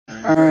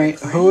Alright,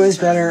 who is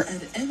better?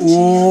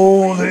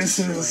 Oh, this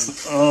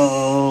is...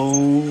 Oh...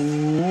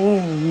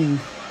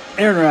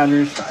 Aaron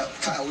Rodgers.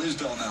 Kyle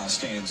Isbell now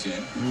stands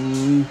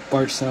in.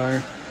 Bart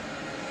Starr.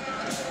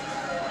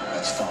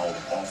 That's fouled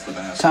off the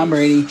basket. Tom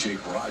Brady.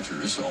 Jake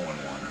Rogers, 0-1.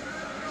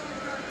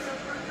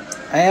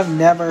 I have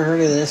never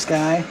heard of this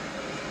guy.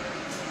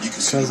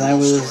 Because I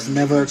was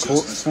never a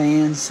Colts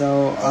fan,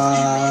 so...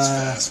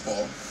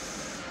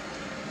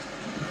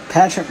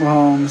 Patrick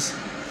Mahomes.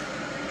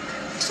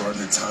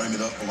 Starting to time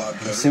it up a lot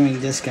better. Assuming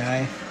this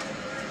guy.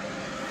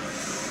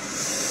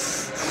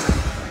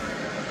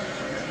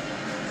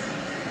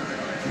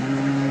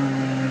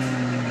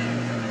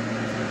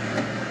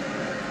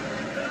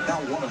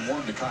 Now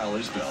 1-1 to Kyle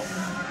Isbell.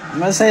 I'm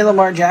going to say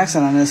Lamar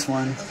Jackson on this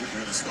one.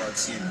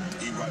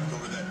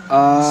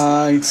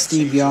 It's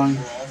Steve Young.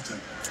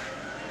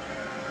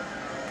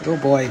 Oh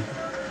boy.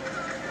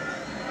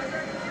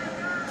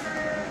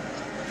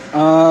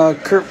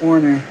 Kurt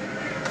Warner.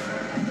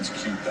 That's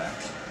cute back.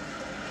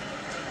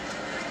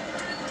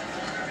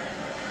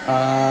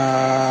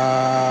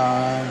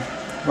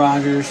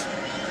 Rodgers.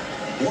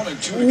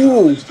 1-2 to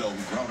Kyle Isbell,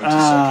 who grounded to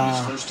second his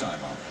first time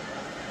out.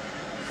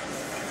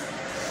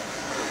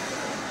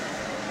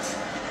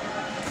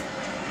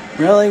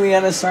 Really? We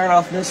gotta start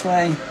off this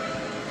way?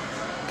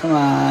 Come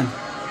on.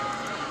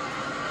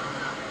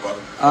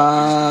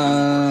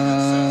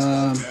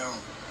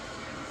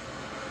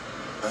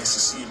 Nice to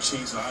see him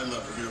change the eye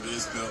level here with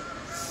Isbell.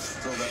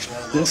 Throw that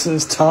ball this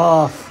is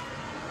tough.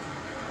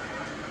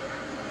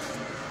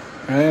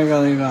 They're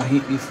gonna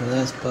hate me for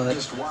this, but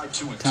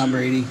Tom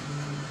Brady.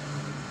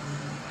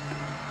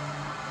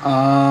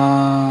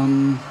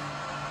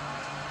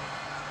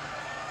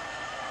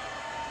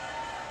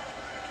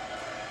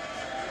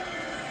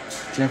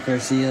 Jeff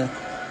Garcia.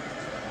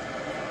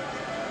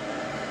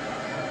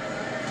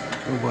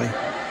 Oh boy.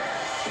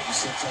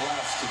 56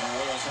 left, and the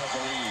Royals have the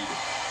lead.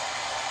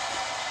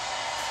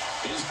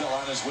 Isbell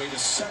on his way to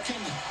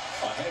second.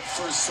 A head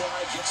first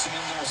slide gets him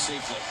in there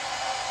safely.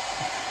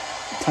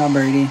 Tom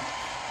Brady.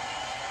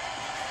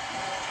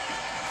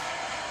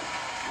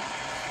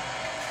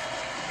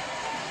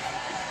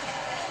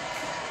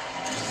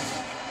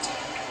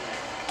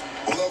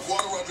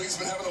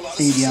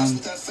 Steve Young.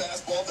 With that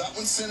fastball, that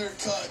one centered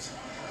cut.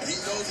 And he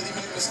knows that he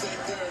made a mistake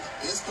there.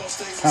 Isbell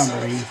stays Tom inside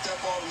Brady. and hit that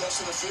ball left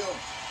to the field.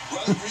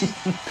 Riley Green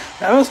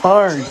That was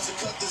hard. tries to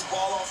cut this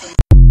ball off and